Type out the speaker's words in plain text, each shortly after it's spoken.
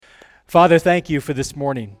Father, thank you for this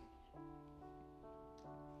morning.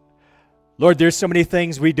 Lord, there's so many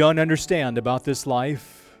things we don't understand about this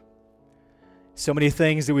life, so many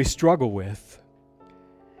things that we struggle with.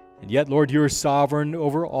 And yet, Lord, you are sovereign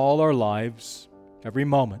over all our lives, every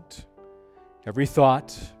moment, every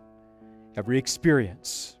thought, every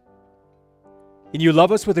experience. And you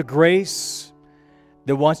love us with a grace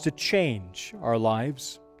that wants to change our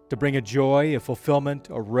lives, to bring a joy, a fulfillment,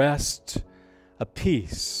 a rest, a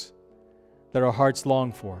peace that our hearts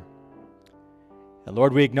long for. And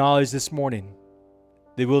Lord, we acknowledge this morning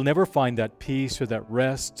that we'll never find that peace or that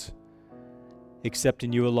rest except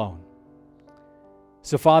in you alone.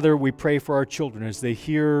 So, Father, we pray for our children as they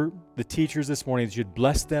hear the teachers this morning, that you'd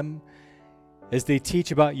bless them as they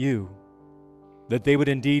teach about you, that they would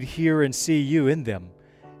indeed hear and see you in them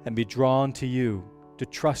and be drawn to you, to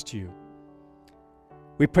trust you.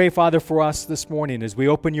 We pray, Father, for us this morning as we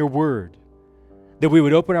open your word, that we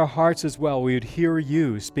would open our hearts as well. We would hear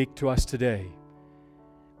you speak to us today.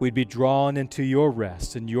 We'd be drawn into your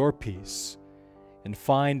rest and your peace and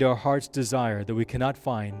find our heart's desire that we cannot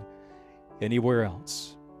find anywhere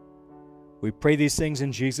else. We pray these things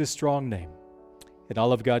in Jesus' strong name. And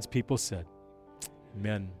all of God's people said,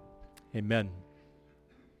 amen. Amen.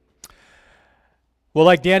 Well,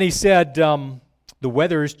 like Denney said, the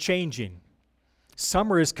weather is changing.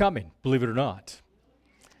 Summer is coming, believe it or not.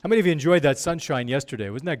 How many of you enjoyed that sunshine yesterday?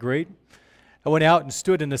 Wasn't that great? I went out and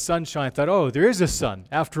stood in the sunshine and thought, oh, there is a sun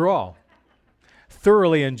after all.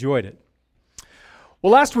 Thoroughly enjoyed it.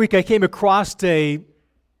 Well, last week I came across an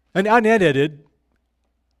unedited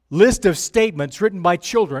list of statements written by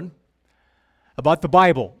children about the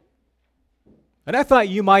Bible. And I thought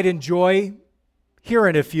you might enjoy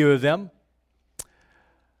hearing a few of them.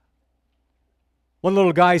 One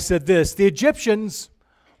little guy said this: the Egyptians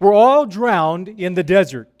were all drowned in the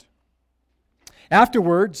desert.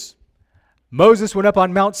 Afterwards, Moses went up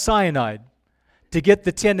on Mount Sinai to get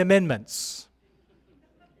the 10 Amendments.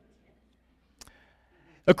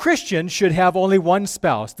 A Christian should have only one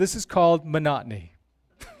spouse. This is called monotony.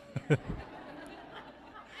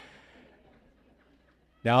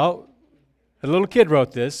 Now, a little kid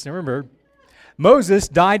wrote this. And remember, Moses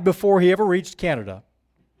died before he ever reached Canada.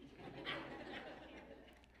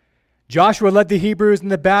 Joshua led the Hebrews in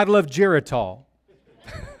the Battle of Jericho.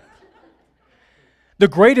 The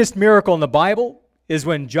greatest miracle in the Bible is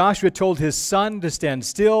when Joshua told his son to stand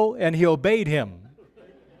still and he obeyed him.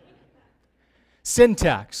 Sin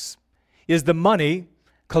tax is the money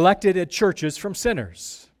collected at churches from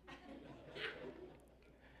sinners.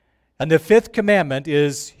 And the fifth commandment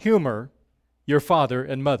is humor your father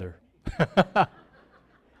and mother.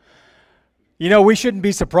 You know, we shouldn't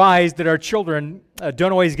be surprised that our children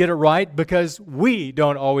don't always get it right, because we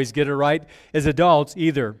don't always get it right as adults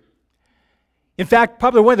either. In fact,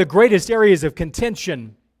 probably one of the greatest areas of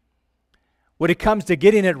contention when it comes to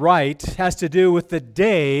getting it right has to do with the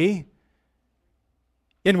day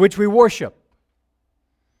in which we worship.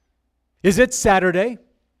 Is it Saturday?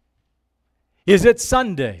 Is it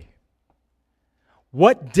Sunday?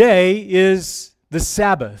 What day is the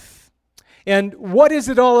Sabbath? And what is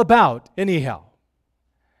it all about anyhow?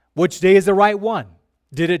 Which day is the right one?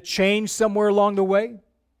 Did it change somewhere along the way?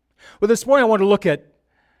 Well, this morning I want to look at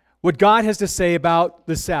what God has to say about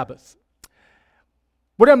the Sabbath.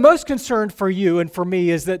 What I'm most concerned for you and for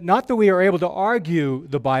me is that not that we are able to argue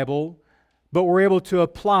the Bible, but we're able to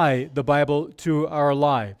apply the Bible to our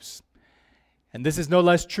lives. And this is no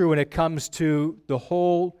less true when it comes to the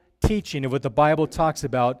whole teaching of what the Bible talks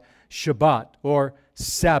about Shabbat or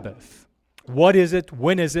Sabbath. What is it?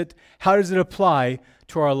 When is it? How does it apply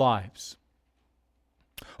to our lives?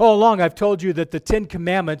 All along, I've told you that the 10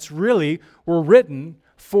 Commandments really were written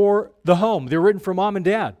for the home. They're written for mom and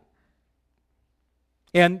dad.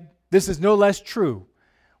 And this is no less true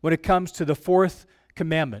when it comes to the fourth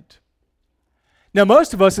commandment. Now,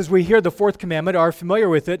 most of us, as we hear the fourth commandment, are familiar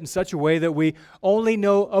with it in such a way that we only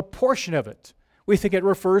know a portion of it. We think it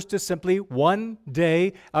refers to simply one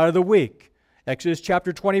day out of the week. Exodus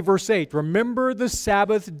chapter 20, verse 8, remember the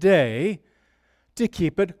Sabbath day to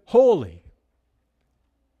keep it holy.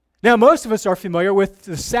 Now, most of us are familiar with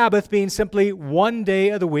the Sabbath being simply one day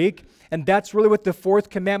of the week, and that's really what the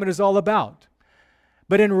fourth commandment is all about.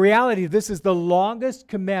 But in reality, this is the longest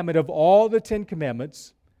commandment of all the 10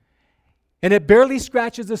 commandments, and it barely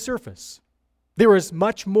scratches the surface. There is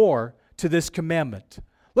much more to this commandment.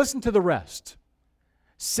 Listen to the rest.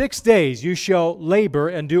 6 days you shall labor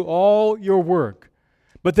and do all your work,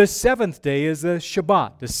 but the seventh day is the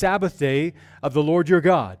Shabbat, the Sabbath day of the Lord your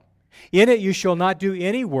God. In it you shall not do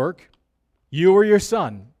any work, you or your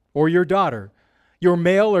son or your daughter, your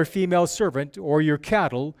male or female servant, or your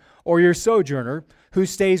cattle, or your sojourner who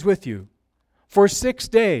stays with you. For 6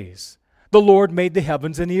 days the Lord made the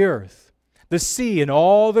heavens and the earth, the sea and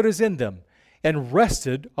all that is in them, and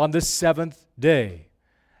rested on the seventh day.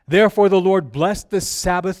 Therefore the Lord blessed the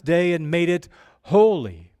Sabbath day and made it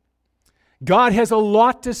holy. God has a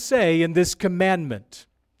lot to say in this commandment.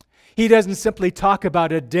 He doesn't simply talk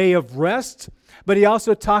about a day of rest, but he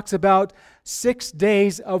also talks about 6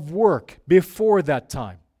 days of work before that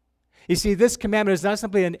time. You see, this commandment is not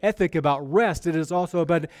simply an ethic about rest, it is also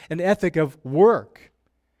about an ethic of work.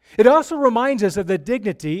 It also reminds us of the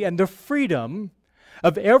dignity and the freedom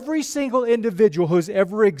of every single individual who's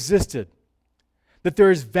ever existed. That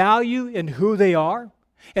there is value in who they are,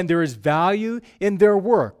 and there is value in their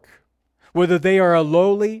work. Whether they are a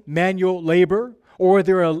lowly manual laborer, or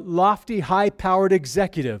they're a lofty, high-powered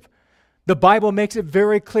executive. The Bible makes it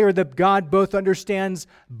very clear that God both understands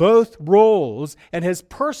both roles and has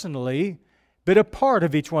personally been a part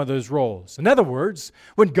of each one of those roles. In other words,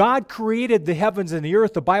 when God created the heavens and the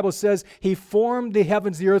earth, the Bible says He formed the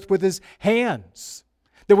heavens and the earth with His hands.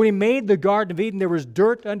 That when He made the Garden of Eden, there was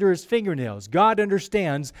dirt under His fingernails. God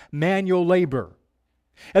understands manual labor.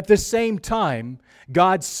 At the same time,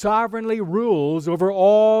 God sovereignly rules over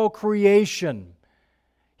all creation.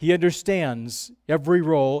 He understands every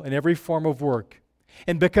role and every form of work.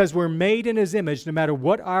 And because we're made in His image, no matter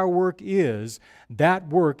what our work is, that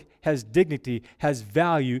work has dignity, has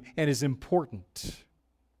value, and is important.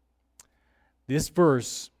 This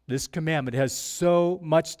verse, this commandment, has so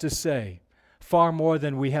much to say, far more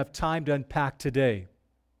than we have time to unpack today.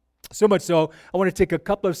 So much so, I want to take a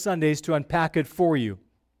couple of Sundays to unpack it for you.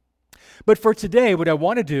 But for today, what I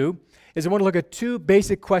want to do is I want to look at two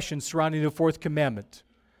basic questions surrounding the fourth commandment.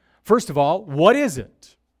 First of all, what is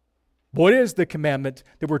it? What is the commandment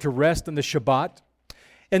that we're to rest on the Shabbat?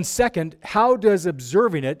 And second, how does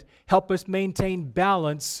observing it help us maintain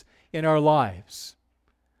balance in our lives?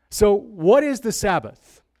 So, what is the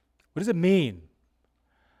Sabbath? What does it mean?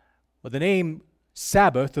 Well, the name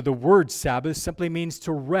Sabbath, or the word Sabbath, simply means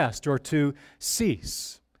to rest or to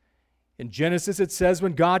cease. In Genesis, it says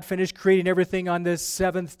when God finished creating everything on the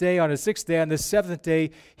seventh day, on the sixth day, on the seventh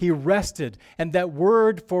day, He rested. And that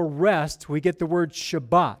word for rest, we get the word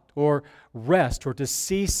Shabbat, or rest, or to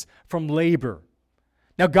cease from labor.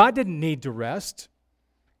 Now, God didn't need to rest.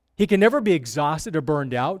 He can never be exhausted or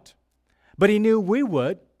burned out. But He knew we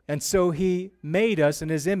would, and so He made us in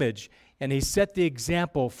His image. And He set the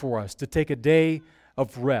example for us to take a day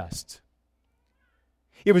of rest.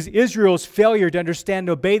 It was Israel's failure to understand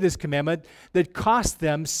and obey this commandment that cost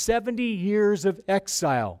them 70 years of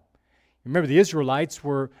exile. Remember, the Israelites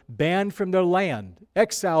were banned from their land,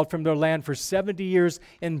 exiled from their land for 70 years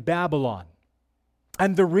in Babylon.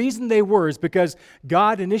 And the reason they were is because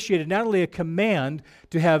God initiated not only a command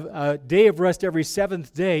to have a day of rest every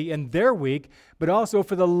seventh day in their week, but also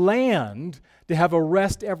for the land to have a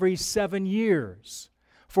rest every 7 years.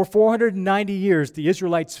 For 490 years, the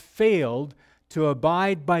Israelites failed to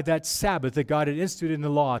abide by that Sabbath that God had instituted in the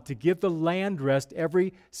law, to give the land rest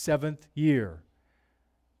every seventh year.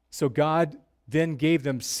 So God then gave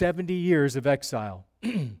them 70 years of exile,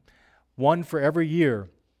 one for every year.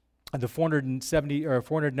 Of the 470 or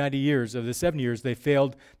 490 years of the 7 years, they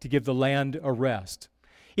failed to give the land a rest.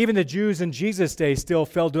 Even the Jews in Jesus' day still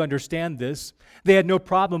failed to understand this. They had no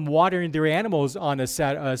problem watering their animals on a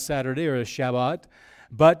Saturday or a Shabbat,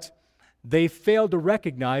 but they failed to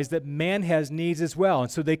recognize that man has needs as well.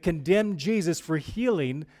 And so they condemned Jesus for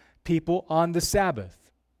healing people on the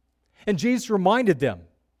Sabbath. And Jesus reminded them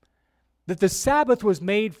that the Sabbath was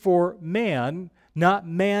made for man, not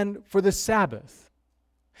man for the Sabbath.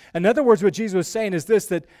 In other words, what Jesus was saying is this,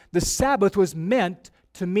 that the Sabbath was meant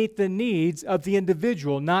to meet the needs of the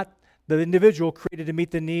individual, not the individual created to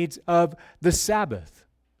meet the needs of the Sabbath.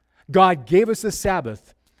 God gave us the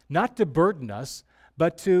Sabbath not to burden us,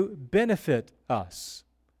 but to benefit us.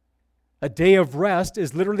 A day of rest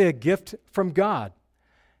is literally a gift from God.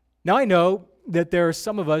 Now I know that there are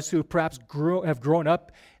some of us who perhaps have grown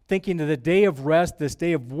up thinking that the day of rest, this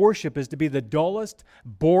day of worship, is to be the dullest,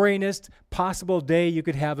 boringest possible day you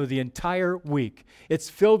could have of the entire week. It's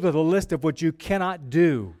filled with a list of what you cannot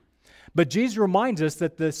do. But Jesus reminds us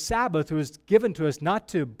that the Sabbath was given to us not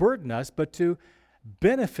to burden us, but to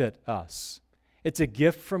benefit us. It's a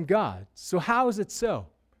gift from God. So how is it so?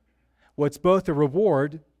 Well, it's both a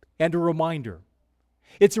reward and a reminder.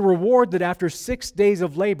 It's a reward that after 6 days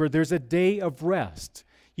of labor, there's a day of rest.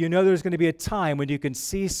 You know there's going to be a time when you can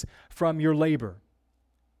cease from your labor.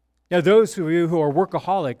 Now, those of you who are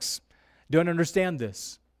workaholics don't understand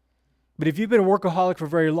this. But if you've been a workaholic for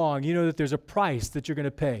very long, you know that there's a price that you're going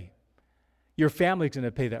to pay. Your family's going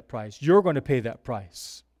to pay that price. You're going to pay that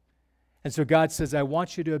price. And so God says, I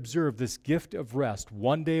want you to observe this gift of rest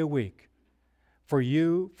one day a week for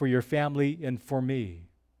you, for your family, and for me.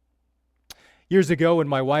 Years ago, when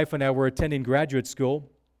my wife and I were attending graduate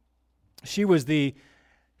school, she was the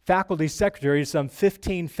faculty secretary to some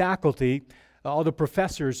 15 faculty, all the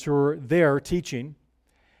professors who were there teaching.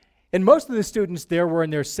 And most of the students there were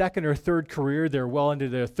in their second or third career. They were well into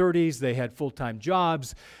their 30s. They had full-time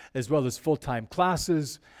jobs as well as full-time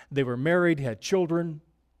classes. They were married, had children.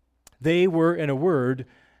 They were, in a word,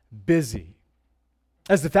 busy.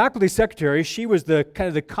 As the faculty secretary, she was the kind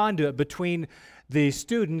of the conduit between the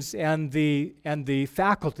students and the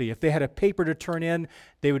faculty. If they had a paper to turn in,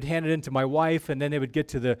 they would hand it in to my wife, and then they would get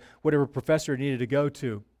to the whatever professor it needed to go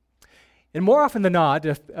to. And more often than not,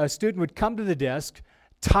 if a student would come to the desk,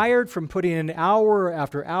 tired from putting in hour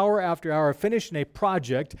after hour after hour, finishing a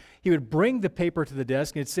project, he would bring the paper to the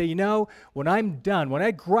desk and he'd say, when I'm done, when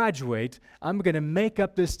I graduate, I'm going to make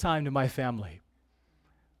up this time to my family.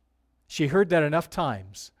 She heard that enough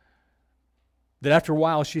times that after a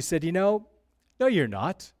while she said, no, you're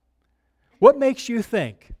not. What makes you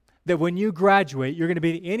think that when you graduate, you're going to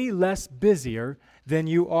be any less busier than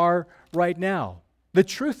you are right now? The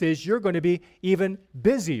truth is, you're going to be even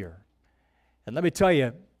busier. And let me tell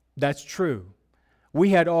you, that's true.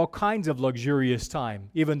 We had all kinds of luxurious time,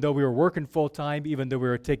 even though we were working full-time, even though we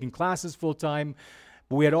were taking classes full-time.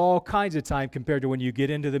 But we had all kinds of time compared to when you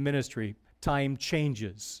get into the ministry. Time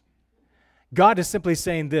changes. God is simply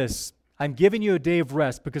saying this, I'm giving you a day of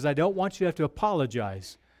rest because I don't want you to have to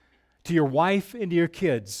apologize to your wife and to your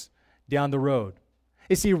kids down the road.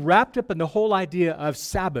 You see, wrapped up in the whole idea of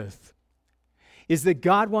Sabbath is that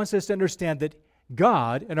God wants us to understand that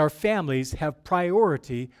God and our families have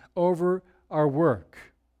priority over our work.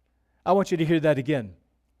 I want you to hear that again.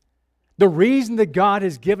 The reason that God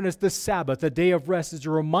has given us the Sabbath, a day of rest, is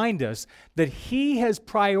to remind us that He has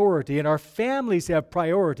priority and our families have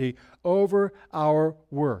priority over our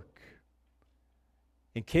work.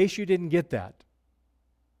 In case you didn't get that,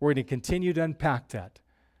 we're going to continue to unpack that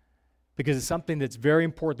because it's something that's very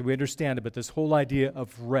important that we understand about this whole idea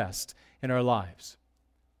of rest in our lives.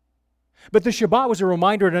 But the Shabbat was a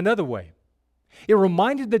reminder in another way. It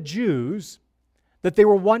reminded the Jews that they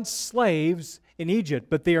were once slaves in Egypt,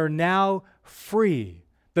 but they are now free,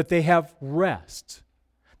 that they have rest.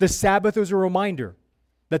 The Sabbath was a reminder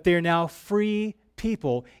that they are now free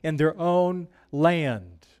people in their own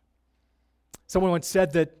land. Someone once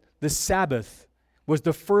said that the Sabbath was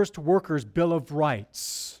the first workers' bill of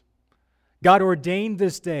rights. God ordained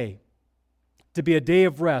this day to be a day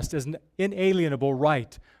of rest as an inalienable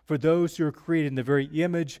right for those who are created in the very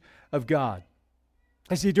image of God.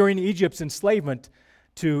 I see during Egypt's enslavement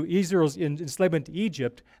to Israel's enslavement to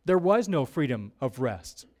Egypt, there was no freedom of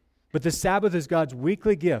rest. But the Sabbath is God's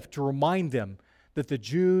weekly gift to remind them that the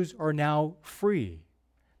Jews are now free.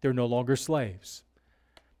 They're no longer slaves.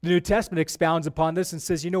 The New Testament expounds upon this and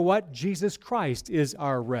says, you know what? Jesus Christ is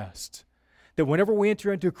our rest. That whenever we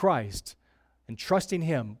enter into Christ and trust in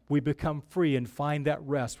Him, we become free and find that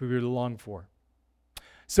rest we really long for.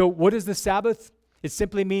 So what is the Sabbath? It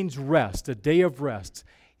simply means rest, a day of rest.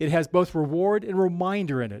 It has both reward and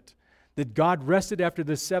reminder in it that God rested after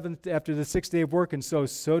the sixth day of work, and so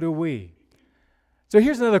do we. So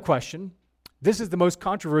here's another question. This is the most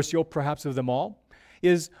controversial, perhaps, of them all,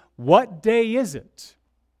 is what day is it?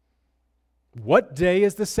 What day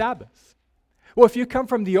is the Sabbath? Well, if you come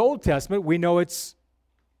from the Old Testament, we know it's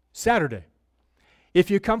Saturday. If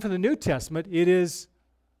you come from the New Testament, it is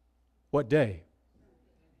what day?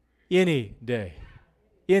 Any day.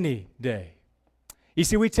 Any day. You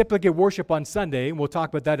see, we typically get worship on Sunday, and we'll talk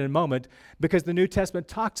about that in a moment, because the New Testament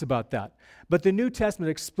talks about that. But the New Testament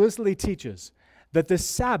explicitly teaches that the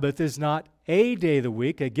Sabbath is not a day of the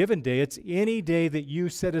week, a given day. It's any day that you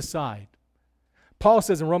set aside. Paul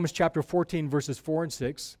says in Romans chapter 14, verses 4 and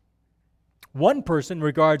 6, one person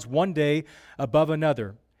regards one day above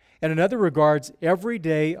another, and another regards every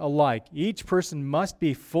day alike. Each person must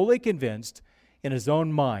be fully convinced in his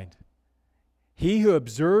own mind. He who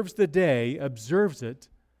observes the day observes it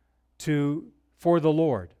for the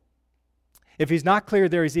Lord. If he's not clear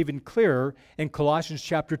there, he's even clearer in Colossians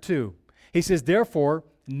chapter 2. He says, therefore,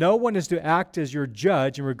 no one is to act as your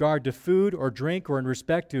judge in regard to food or drink or in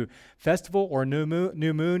respect to festival or new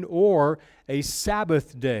moon or a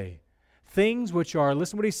Sabbath day. Things which are,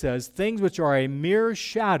 listen to what he says, things which are a mere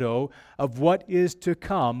shadow of what is to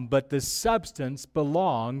come, but the substance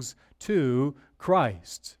belongs to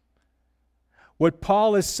Christ. What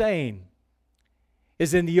Paul is saying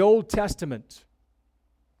is in the Old Testament,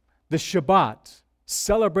 the Shabbat,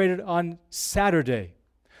 celebrated on Saturday,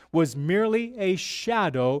 was merely a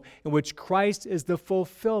shadow in which Christ is the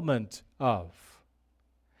fulfillment of.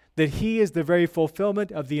 That He is the very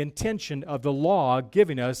fulfillment of the intention of the law,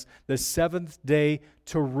 giving us the seventh day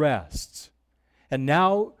to rest. And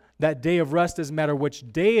now that day of rest doesn't matter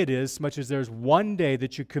which day it is, so much as there's one day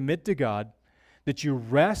that you commit to God, that you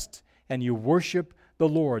rest and you worship the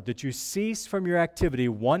Lord, that you cease from your activity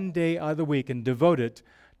one day out of the week and devote it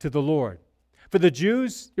to the Lord. For the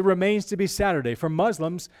Jews, it remains to be Saturday. For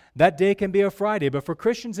Muslims, that day can be a Friday. But for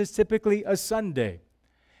Christians, it's typically a Sunday.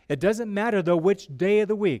 It doesn't matter, though, which day of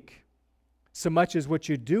the week, so much as what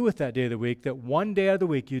you do with that day of the week, that one day of the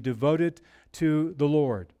week you devote it to the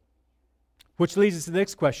Lord. Which leads us to the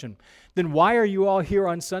next question. Then why are you all here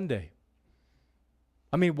on Sunday?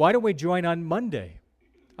 I mean, why don't we join on Monday?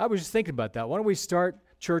 I was just thinking about that. Why don't we start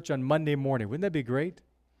church on Monday morning? Wouldn't that be great?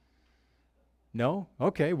 No?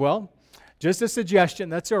 Okay, well, just a suggestion,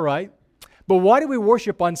 that's all right. But why do we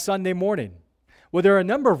worship on Sunday morning? Well, there are a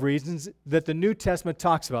number of reasons that the New Testament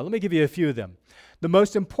talks about. Let me give you a few of them. The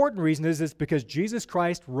most important reason is because Jesus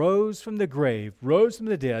Christ rose from the grave, rose from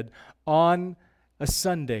the dead on a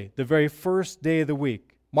Sunday, the very first day of the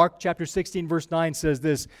week. Mark chapter 16, verse 9 says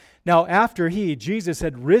this, "Now after He, Jesus,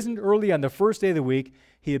 had risen early on the first day of the week,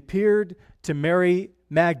 He appeared to Mary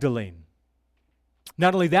Magdalene."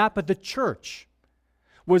 Not only that, but the church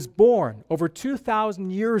was born over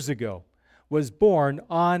 2,000 years ago, was born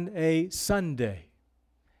on a Sunday.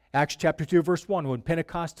 Acts chapter 2, verse 1, when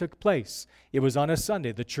Pentecost took place, it was on a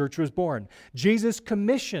Sunday. The church was born. Jesus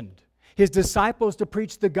commissioned His disciples to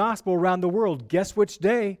preach the gospel around the world. Guess which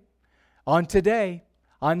day? On today,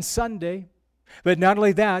 on Sunday. But not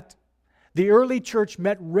only that, the early church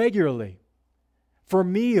met regularly for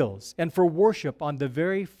meals and for worship on the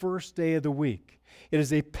very first day of the week. It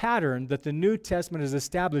is a pattern that the New Testament has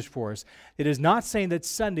established for us. It is not saying that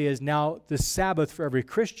Sunday is now the Sabbath for every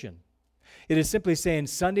Christian. It is simply saying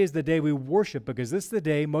Sunday is the day we worship because this is the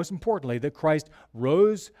day, most importantly, that Christ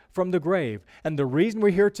rose from the grave. And the reason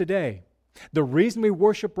we're here today, the reason we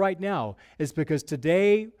worship right now is because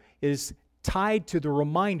today is tied to the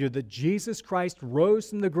reminder that Jesus Christ rose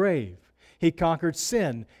from the grave. He conquered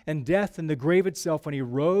sin and death and the grave itself when He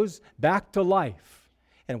rose back to life.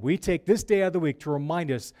 And we take this day out of the week to remind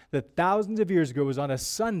us that thousands of years ago it was on a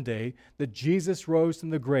Sunday that Jesus rose from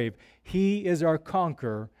the grave. He is our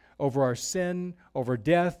conqueror over our sin, over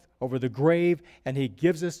death, over the grave, and He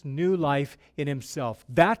gives us new life in Himself.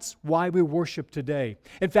 That's why we worship today.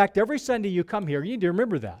 In fact, every Sunday you come here, you need to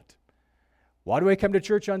remember that. Why do I come to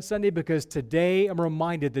church on Sunday? Because today I'm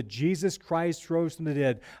reminded that Jesus Christ rose from the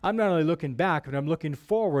dead. I'm not only looking back, but I'm looking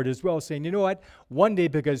forward as well, saying, you know what? One day,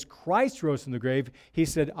 because Christ rose from the grave, He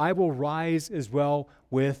said, I will rise as well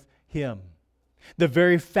with Him. The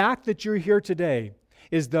very fact that you're here today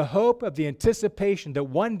is the hope of the anticipation that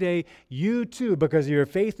one day you too, because of your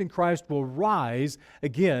faith in Christ, will rise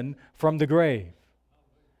again from the grave.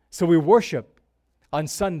 So we worship on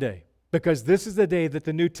Sunday because this is the day that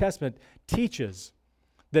the New Testament teaches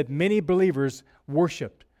that many believers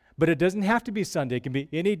worshiped. But it doesn't have to be Sunday. It can be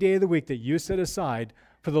any day of the week that you set aside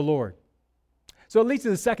for the Lord. So it leads to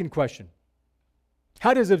the second question.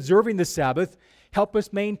 How does observing the Sabbath help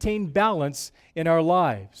us maintain balance in our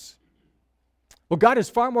lives? Well, God is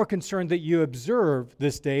far more concerned that you observe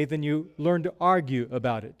this day than you learn to argue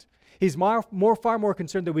about it. He's far more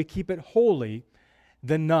concerned that we keep it holy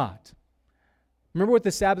than not. Remember what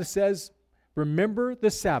the Sabbath says? Remember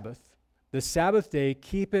the Sabbath day,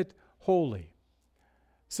 keep it holy.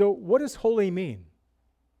 So what does holy mean?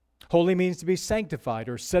 Holy means to be sanctified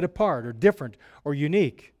or set apart or different or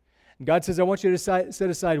unique. And God says, I want you to set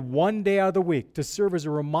aside one day out of the week to serve as a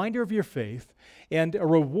reminder of your faith and a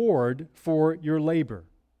reward for your labor.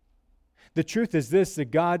 The truth is this,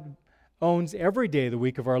 that God owns every day of the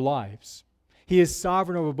week of our lives. He is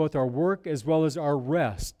sovereign over both our work as well as our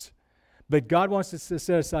rest. But God wants us to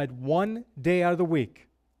set aside one day out of the week,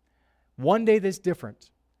 one day that's different,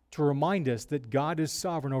 to remind us that God is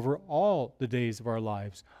sovereign over all the days of our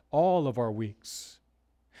lives, all of our weeks.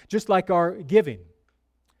 Just like our giving.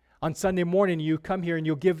 On Sunday morning, you come here and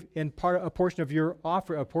you'll give in a portion of your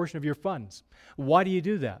offer, a portion of your funds. Why do you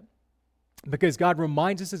do that? Because God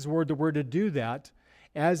reminds us in His Word that we're to do that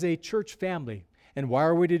as a church family. And why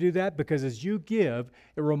are we to do that? Because as you give,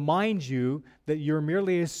 it reminds you that you're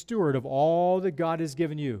merely a steward of all that God has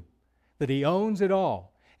given you, that He owns it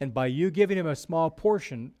all. And by you giving Him a small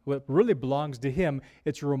portion, what really belongs to Him,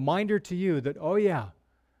 it's a reminder to you that, oh yeah,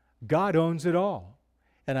 God owns it all.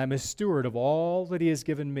 And I'm a steward of all that He has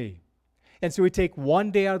given me. And so we take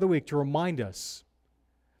one day out of the week to remind us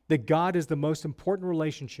that God is the most important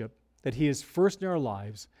relationship, that He is first in our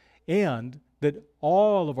lives, and that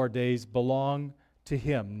all of our days belong to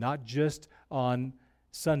Him, not just on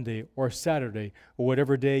Sunday or Saturday or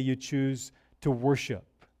whatever day you choose to worship.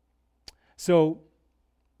 So,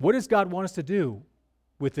 what does God want us to do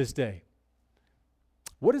with this day?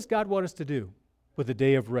 What does God want us to do with the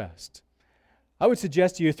day of rest? I would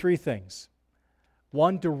suggest to you three things.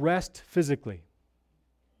 One, to rest physically.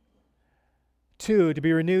 Two, to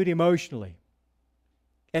be renewed emotionally.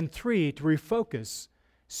 And three, to refocus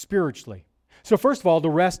spiritually. So first of all, to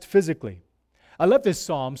rest physically. I love this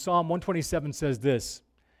psalm. Psalm 127 says this,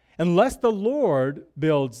 "Unless the Lord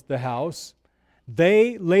builds the house,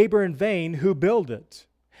 they labor in vain who build it.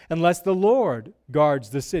 Unless the Lord guards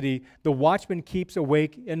the city, the watchman keeps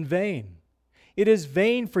awake in vain. It is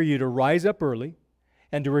vain for you to rise up early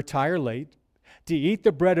and to retire late, to eat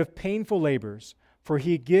the bread of painful labors, for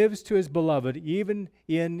He gives to His beloved even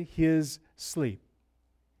in his sleep."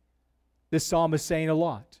 This psalm is saying a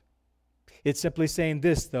lot. It's simply saying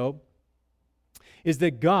this, though, is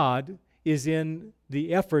that God is in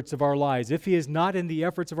the efforts of our lives. If He is not in the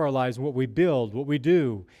efforts of our lives, what we build, what we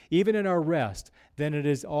do, even in our rest, then it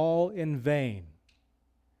is all in vain.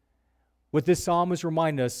 What this psalm is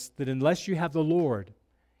reminding us that unless you have the Lord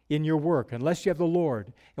in your work, unless you have the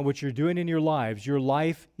Lord in what you're doing in your lives, your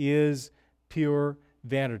life is pure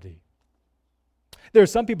vanity. There are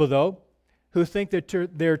some people, though, who think that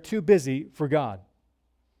they're too busy for God.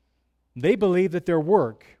 They believe that their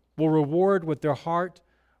work will reward what their heart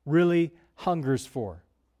really hungers for.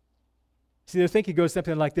 See, their thinking goes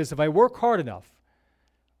something like this: if I work hard enough,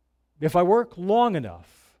 if I work long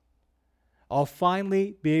enough, I'll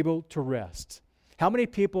finally be able to rest. How many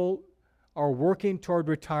people are working toward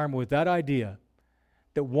retirement with that idea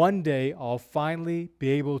that one day I'll finally be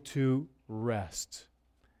able to rest?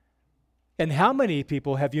 And how many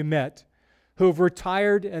people have you met who have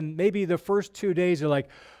retired and maybe the first 2 days are like,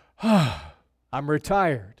 I'm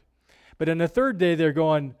retired. But on the third day they're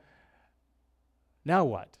going, now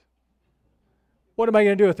what? What am I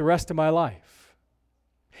going to do with the rest of my life?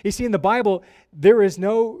 You see, in the Bible, there is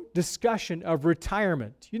no discussion of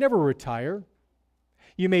retirement. You never retire.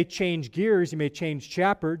 You may change gears, you may change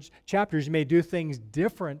chapters, you may do things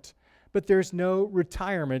different, but there's no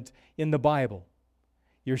retirement in the Bible.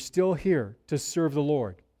 You're still here to serve the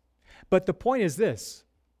Lord. But the point is this,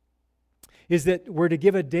 is that we're to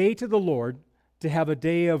give a day to the Lord to have a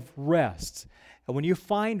day of rest. And when you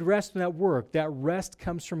find rest in that work, that rest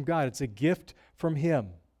comes from God. It's a gift from Him.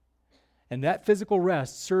 And that physical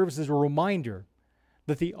rest serves as a reminder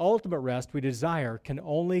that the ultimate rest we desire can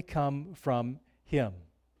only come from Him.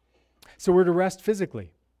 So we're to rest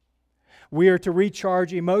physically. We are to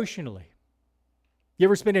recharge emotionally. You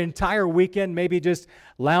ever spend an entire weekend maybe just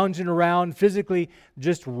lounging around, physically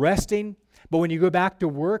just resting, but when you go back to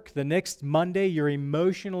work the next Monday, you're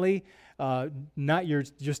emotionally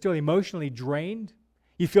you're still emotionally drained?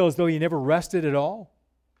 You feel as though you never rested at all?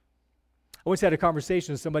 I once had a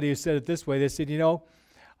conversation with somebody who said it this way. They said,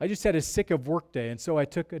 I just had a sick of work day, and so I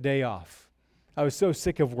took a day off. I was so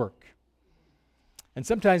sick of work. And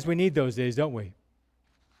sometimes we need those days, don't we?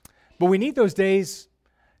 But we need those days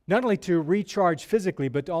not only to recharge physically,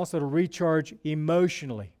 but also to recharge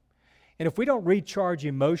emotionally. And if we don't recharge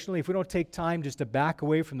emotionally, if we don't take time just to back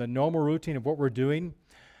away from the normal routine of what we're doing,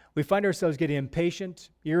 we find ourselves getting impatient,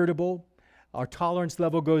 irritable, our tolerance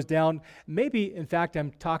level goes down. Maybe, in fact,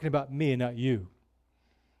 I'm talking about me and not you.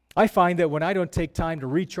 I find that when I don't take time to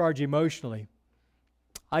recharge emotionally,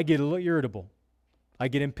 I get a little irritable. I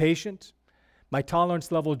get impatient. My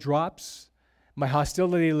tolerance level drops. My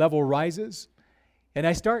hostility level rises. And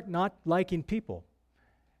I start not liking people.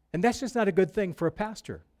 And that's just not a good thing for a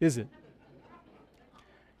pastor, is it?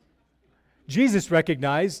 Jesus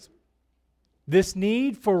recognized this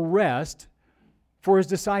need for rest for His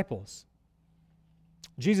disciples.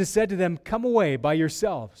 Jesus said to them, "Come away by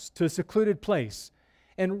yourselves to a secluded place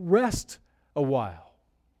and rest a while."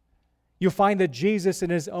 You'll find that Jesus in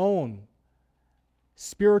His own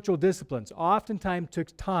spiritual disciplines oftentimes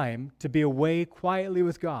took time to be away quietly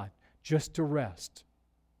with God, just to rest,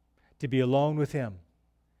 to be alone with Him.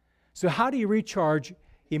 So how do you recharge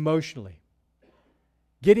emotionally?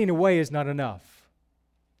 Getting away is not enough.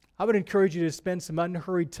 I would encourage you to spend some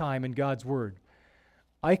unhurried time in God's Word.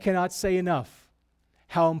 I cannot say enough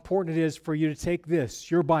how important it is for you to take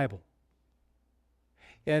this, your Bible,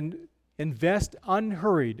 and invest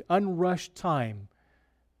unhurried, unrushed time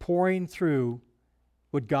pouring through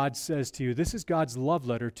what God says to you. This is God's love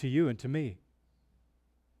letter to you and to me.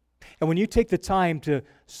 And when you take the time to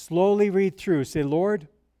slowly read through, say, Lord,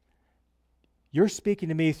 you're speaking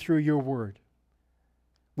to me through your word.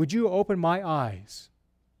 Would you open my eyes,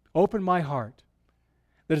 open my heart?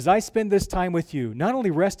 that as I spend this time with you, not only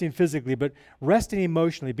resting physically, but resting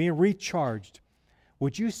emotionally, being recharged,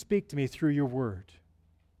 would you speak to me through your word?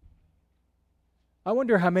 I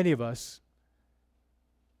wonder how many of us,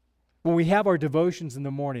 when we have our devotions in the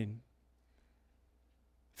morning,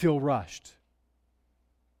 feel rushed.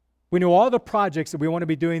 We know all the projects that we want to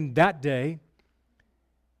be doing that day,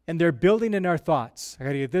 and they're building in our thoughts. I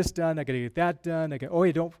got to get this done. I got to get that done.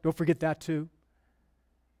 Don't forget that too.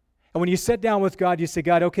 And when you sit down with God, you say,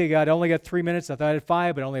 God, okay, God, I only got 3 minutes. I thought I had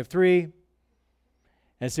 5, but I only have 3.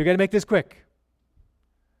 And so you got to make this quick.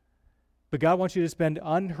 But God wants you to spend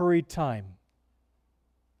unhurried time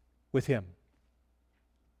with Him.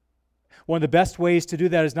 One of the best ways to do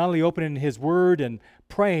that is not only opening His Word and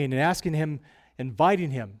praying and asking Him,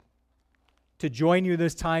 inviting Him to join you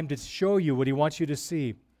this time to show you what He wants you to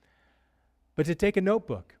see, but to take a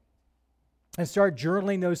notebook and start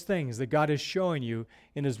journaling those things that God is showing you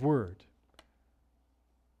in His Word.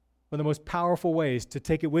 One of the most powerful ways to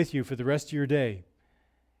take it with you for the rest of your day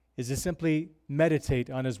is to simply meditate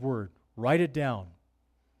on His Word. Write it down.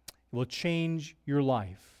 It will change your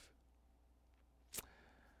life.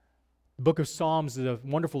 The book of Psalms is a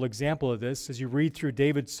wonderful example of this. As you read through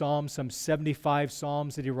David's Psalms, some 75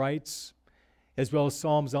 Psalms that he writes, as well as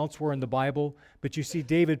Psalms elsewhere in the Bible, but you see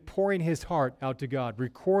David pouring his heart out to God,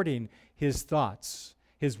 recording his thoughts,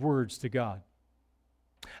 his words to God.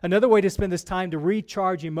 Another way to spend this time to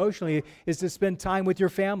recharge emotionally is to spend time with your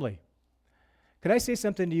family. Can I say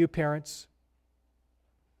something to you, parents?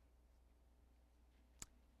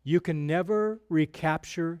 You can never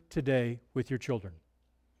recapture today with your children.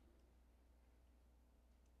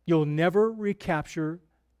 You'll never recapture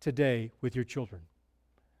today with your children.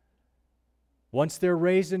 Once they're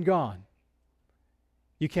raised and gone,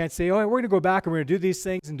 you can't say, oh, we're going to go back and we're going to do these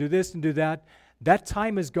things and do this and do that. That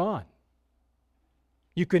time is gone.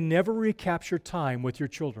 You can never recapture time with your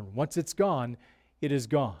children. Once it's gone, it is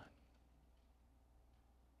gone.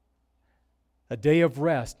 A day of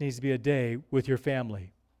rest needs to be a day with your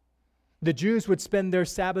family. The Jews would spend their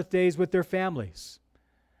Sabbath days with their families.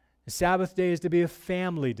 The Sabbath day is to be a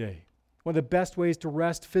family day. One of the best ways to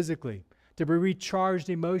rest physically, to be recharged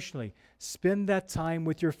emotionally. Spend that time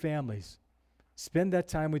with your families. Spend that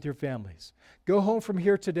time with your families. Go home from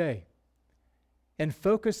here today and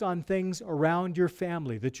focus on things around your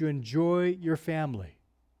family, that you enjoy your family.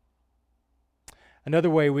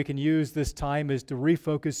 Another way we can use this time is to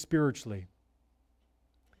refocus spiritually.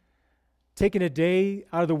 Taking a day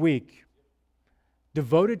out of the week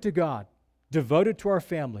devoted to God, devoted to our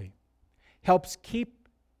family, helps keep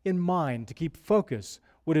in mind, to keep focus,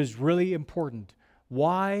 what is really important.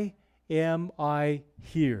 Why am I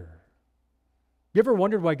here? You ever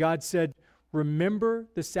wondered why God said, remember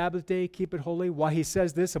the Sabbath day, keep it holy? Why He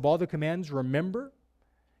says this of all the commands, remember?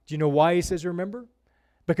 Do you know why He says remember?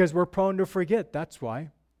 Because we're prone to forget, that's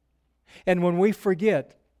why. And when we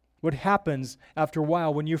forget, what happens after a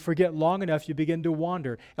while, when you forget long enough, you begin to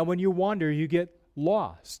wander. And when you wander, you get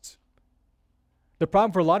lost. The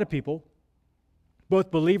problem for a lot of people,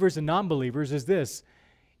 both believers and non-believers, is this,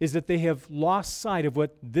 is that they have lost sight of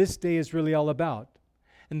what this day is really all about.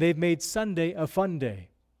 And they've made Sunday a fun day.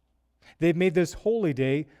 They've made this holy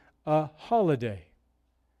day a holiday.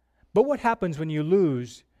 But what happens when you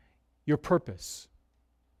lose your purpose?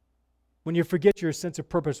 When you forget your sense of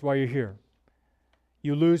purpose while you're here?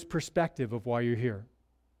 You lose perspective of why you're here.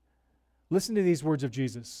 Listen to these words of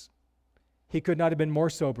Jesus. He could not have been more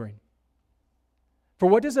sobering. For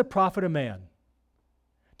what does it profit a man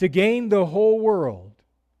to gain the whole world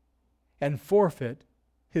and forfeit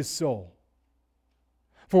his soul?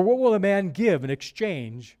 For what will a man give in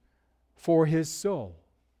exchange for his soul?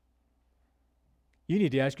 You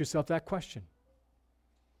need to ask yourself that question.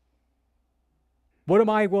 What am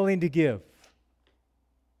I willing to give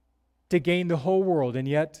to gain the whole world and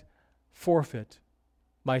yet forfeit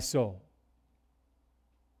my soul?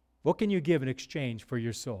 What can you give in exchange for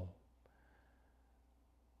your soul?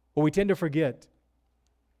 What we tend to forget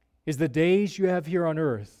is the days you have here on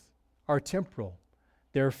earth are temporal.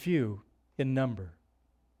 They're few in number.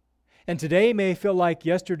 And today may feel like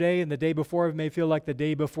yesterday, and the day before it may feel like the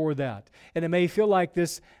day before that. And it may feel like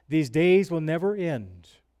these days will never end.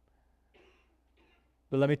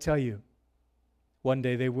 But let me tell you, one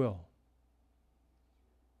day they will.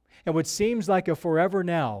 And what seems like a forever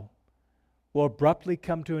now will abruptly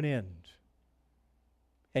come to an end,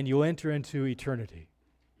 and you'll enter into eternity.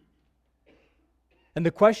 And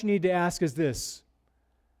the question you need to ask is this: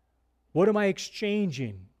 what am I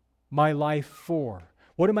exchanging my life for?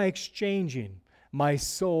 What am I exchanging my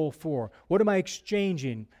soul for? What am I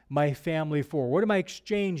exchanging my family for? What am I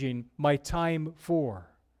exchanging my time for?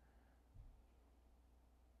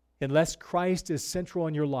 unless Christ is central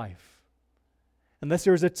in your life. Unless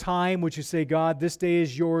there is a time which you say, God, this day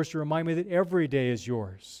is yours, to remind me that every day is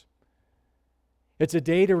yours. It's a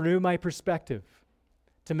day to renew my perspective,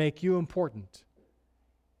 to make you important,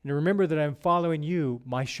 and to remember that I'm following you,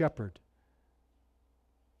 my shepherd,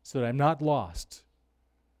 so that I'm not lost.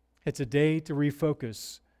 It's a day to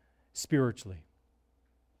refocus spiritually.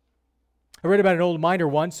 I read about an old miner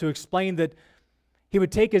once who explained that he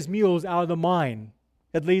would take his mules out of the mine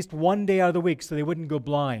at least one day out of the week so they wouldn't go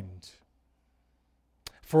blind.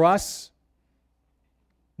 For us,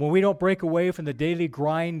 when we don't break away from the daily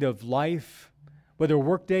grind of life, whether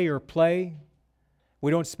workday or play,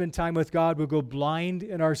 we don't spend time with God, we go blind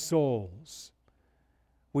in our souls.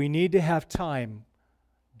 We need to have time,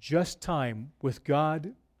 just time with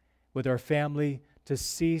God, with our family, to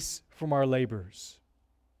cease from our labors.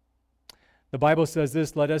 The Bible says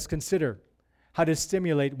this, let us consider how to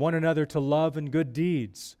stimulate one another to love and good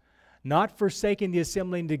deeds, not forsaking the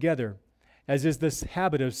assembling together, as is this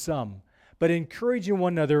habit of some, but encouraging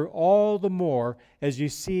one another all the more as you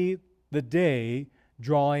see the day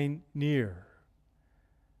drawing near.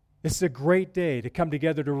 This is a great day to come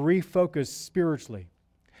together to refocus spiritually.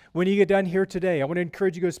 When you get done here today, I want to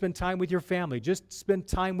encourage you to go spend time with your family. Just spend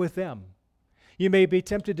time with them. You may be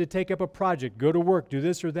tempted to take up a project, go to work, do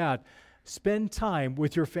this or that. Spend time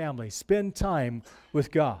with your family. Spend time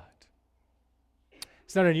with God.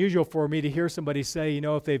 It's not unusual for me to hear somebody say,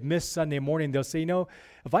 if they've missed Sunday morning, they'll say,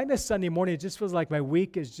 if I miss Sunday morning, it just feels like my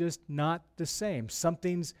week is just not the same.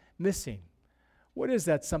 Something's missing. What is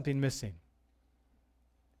that something missing?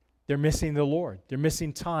 They're missing the Lord. They're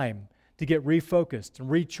missing time to get refocused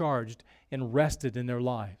and recharged and rested in their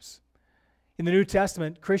lives. In the New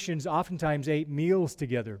Testament, Christians oftentimes ate meals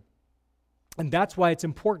together. And that's why it's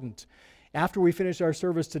important. After we finish our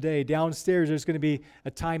service today, downstairs there's going to be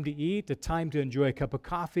a time to eat, a time to enjoy a cup of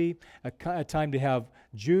coffee, a time to have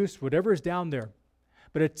juice, whatever is down there.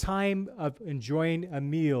 But a time of enjoying a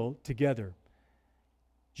meal together.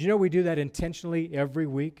 Do you know we do that intentionally every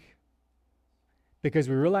week? Because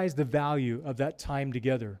we realize the value of that time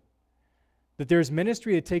together. That there's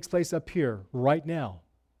ministry that takes place up here right now.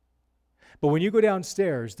 But when you go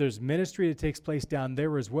downstairs, there's ministry that takes place down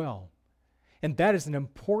there as well. And that is an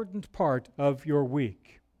important part of your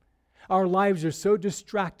week. Our lives are so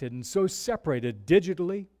distracted and so separated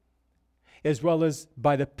digitally, as well as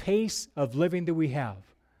by the pace of living that we have,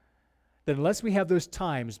 that unless we have those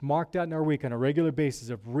times marked out in our week on a regular basis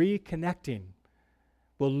of reconnecting,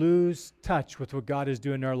 we'll lose touch with what God is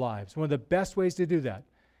doing in our lives. One of the best ways to do that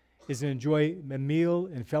is to enjoy a meal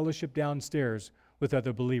and fellowship downstairs with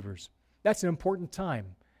other believers. That's an important time.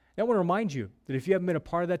 And I want to remind you that if you haven't been a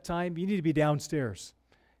part of that time, you need to be downstairs.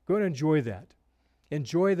 Go and enjoy that.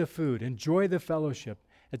 Enjoy the food. Enjoy the fellowship.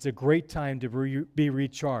 It's a great time to be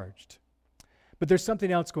recharged. But there's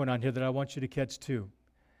something else going on here that I want you to catch too.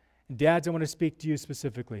 And dads, I want to speak to you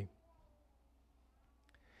specifically.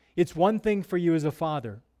 It's one thing for you as a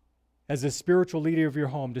father, as a spiritual leader of your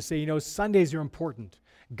home, to say, Sundays are important.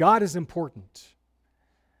 God is important.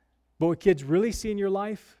 But what kids really see in your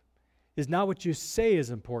life is not what you say is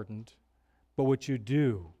important, but what you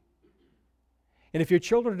do. And if your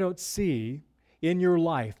children don't see in your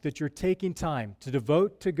life that you're taking time to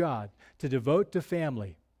devote to God, to devote to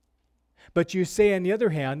family, but you say, on the other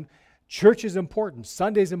hand, church is important,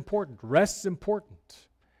 Sunday's important, rest is important,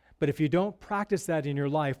 but if you don't practice that in your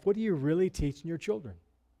life, what are you really teaching your children?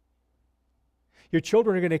 Your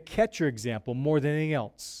children are going to catch your example more than anything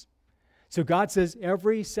else. So God says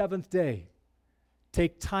every seventh day,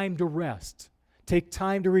 take time to rest. Take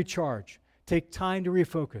time to recharge. Take time to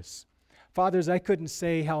refocus. Fathers, I couldn't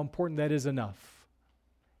say how important that is enough.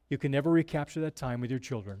 You can never recapture that time with your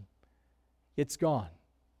children. It's gone.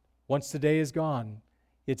 Once the day is gone,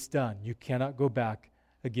 it's done. You cannot go back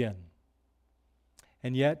again.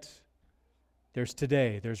 And yet, there's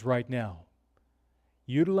today, there's right now.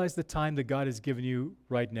 Utilize the time that God has given you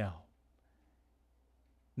right now.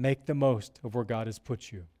 Make the most of where God has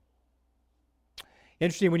put you.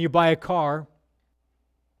 Interesting, when you buy a car,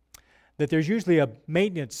 that there's usually a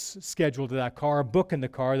maintenance schedule to that car, a book in the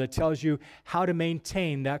car that tells you how to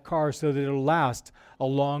maintain that car so that it'll last a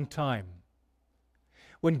long time.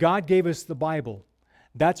 When God gave us the Bible,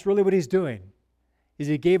 that's really what He's doing, is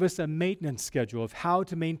He gave us a maintenance schedule of how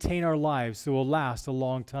to maintain our lives so it will last a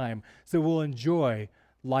long time, so we'll enjoy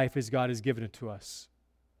life as God has given it to us.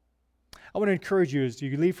 I want to encourage you as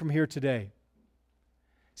you leave from here today,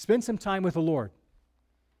 spend some time with the Lord.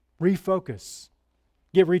 Refocus.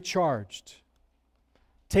 Get recharged.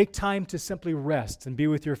 Take time to simply rest and be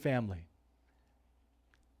with your family.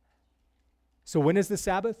 So when is the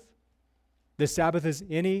Sabbath? The Sabbath is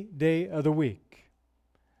any day of the week.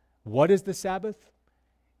 What is the Sabbath?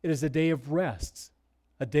 It is a day of rest,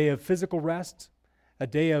 a day of physical rest, a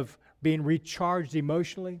day of being recharged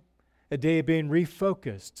emotionally, a day of being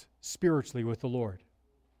refocused spiritually with the Lord.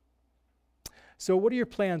 So what are your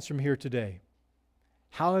plans from here today?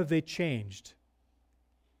 How have they changed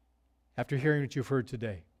after hearing what you've heard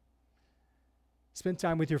today? Spend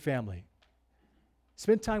time with your family.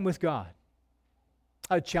 Spend time with God.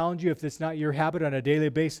 I would challenge you, if it's not your habit on a daily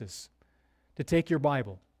basis, to take your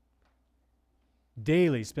Bible.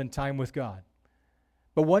 Daily spend time with God.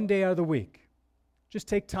 But one day out of the week, just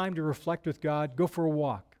take time to reflect with God. Go for a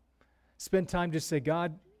walk. Spend time to say,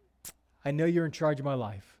 God, I know you're in charge of my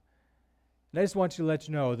life. And I just want you to let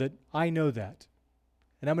you know that I know that.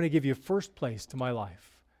 And I'm going to give you first place to my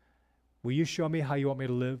life. Will you show me how you want me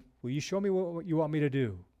to live? Will you show me what you want me to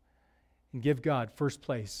do? And give God first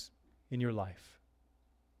place in your life.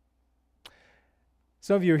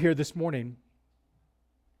 Some of you are here this morning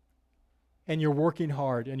and you're working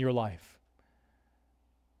hard in your life.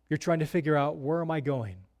 You're trying to figure out, where am I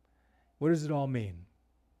going? What does it all mean?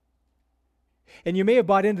 And you may have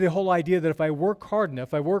bought into the whole idea that if I work hard enough,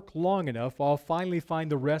 if I work long enough, I'll finally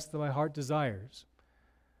find the rest that my heart desires.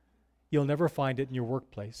 You'll never find it in your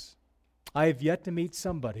workplace. I have yet to meet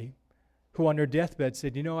somebody who on their deathbed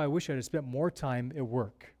said, I wish I'd have spent more time at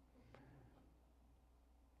work.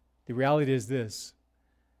 The reality is this: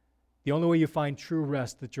 the only way you find true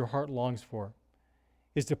rest that your heart longs for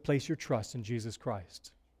is to place your trust in Jesus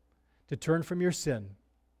Christ, to turn from your sin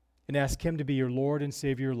and ask Him to be your Lord and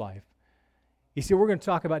Savior of your life. You see, we're going to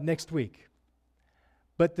talk about next week.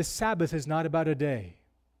 But the Sabbath is not about a day.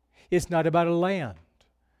 It's not about a land.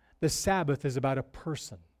 The Sabbath is about a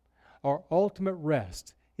person. Our ultimate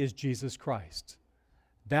rest is Jesus Christ.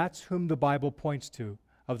 That's whom the Bible points to,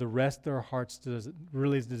 of the rest that our hearts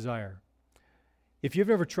really desire. If you've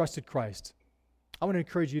never trusted Christ, I want to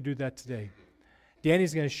encourage you to do that today.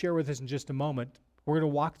 Danny's going to share with us in just a moment. We're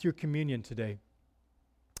going to walk through communion today.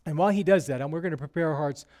 And while he does that, we're going to prepare our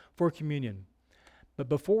hearts for communion. But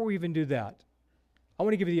before we even do that, I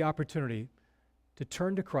want to give you the opportunity to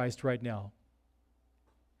turn to Christ right now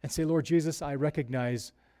and say, Lord Jesus, I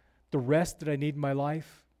recognize the rest that I need in my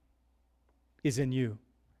life is in you.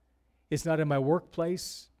 It's not in my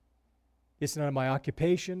workplace. It's not in my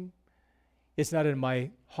occupation. It's not in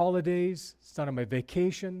my holidays. It's not in my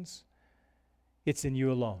vacations. It's in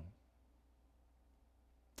you alone.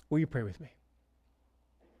 Will you pray with me?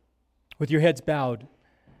 With your heads bowed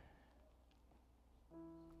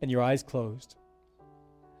and your eyes closed,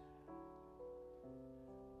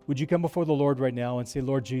 would you come before the Lord right now and say,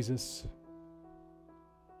 Lord Jesus,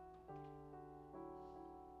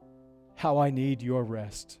 how I need your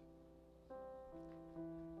rest.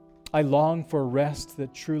 I long for a rest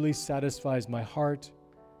that truly satisfies my heart,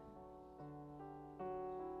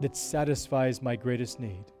 that satisfies my greatest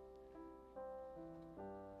need.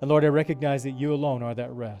 And Lord, I recognize that you alone are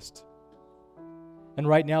that rest. And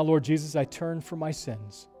right now, Lord Jesus, I turn from my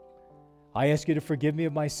sins. I ask you to forgive me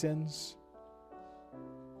of my sins.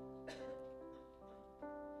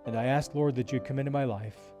 And I ask, Lord, that you come into my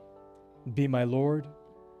life, be my Lord,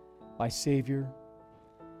 my Savior,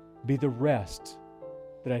 be the rest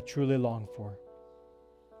that I truly long for.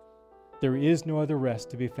 There is no other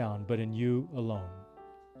rest to be found but in you alone.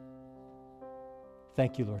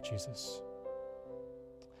 Thank you, Lord Jesus.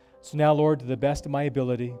 So now, Lord, to the best of my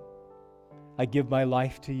ability, I give my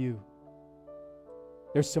life to you.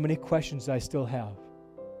 There's so many questions I still have.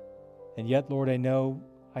 And yet, Lord, I know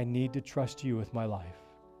I need to trust you with my life.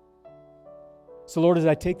 So, Lord, as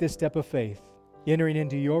I take this step of faith, entering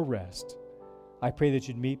into your rest, I pray that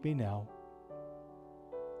you'd meet me now.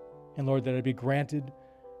 And, Lord, that I'd be granted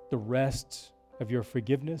the rest of your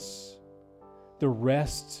forgiveness, the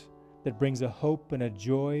rest that brings a hope and a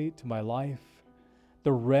joy to my life,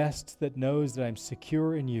 the rest that knows that I'm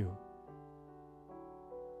secure in you.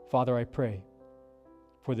 Father, I pray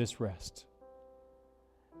for this rest,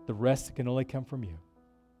 the rest that can only come from you.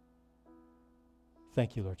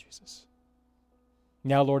 Thank you, Lord Jesus.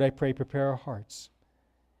 Now, Lord, I pray, prepare our hearts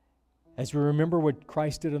as we remember what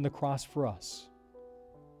Christ did on the cross for us,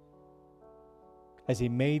 as he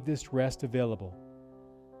made this rest available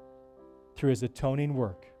through his atoning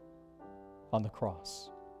work on the cross.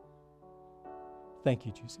 Thank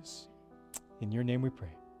you, Jesus. In your name we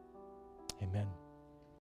pray. Amen.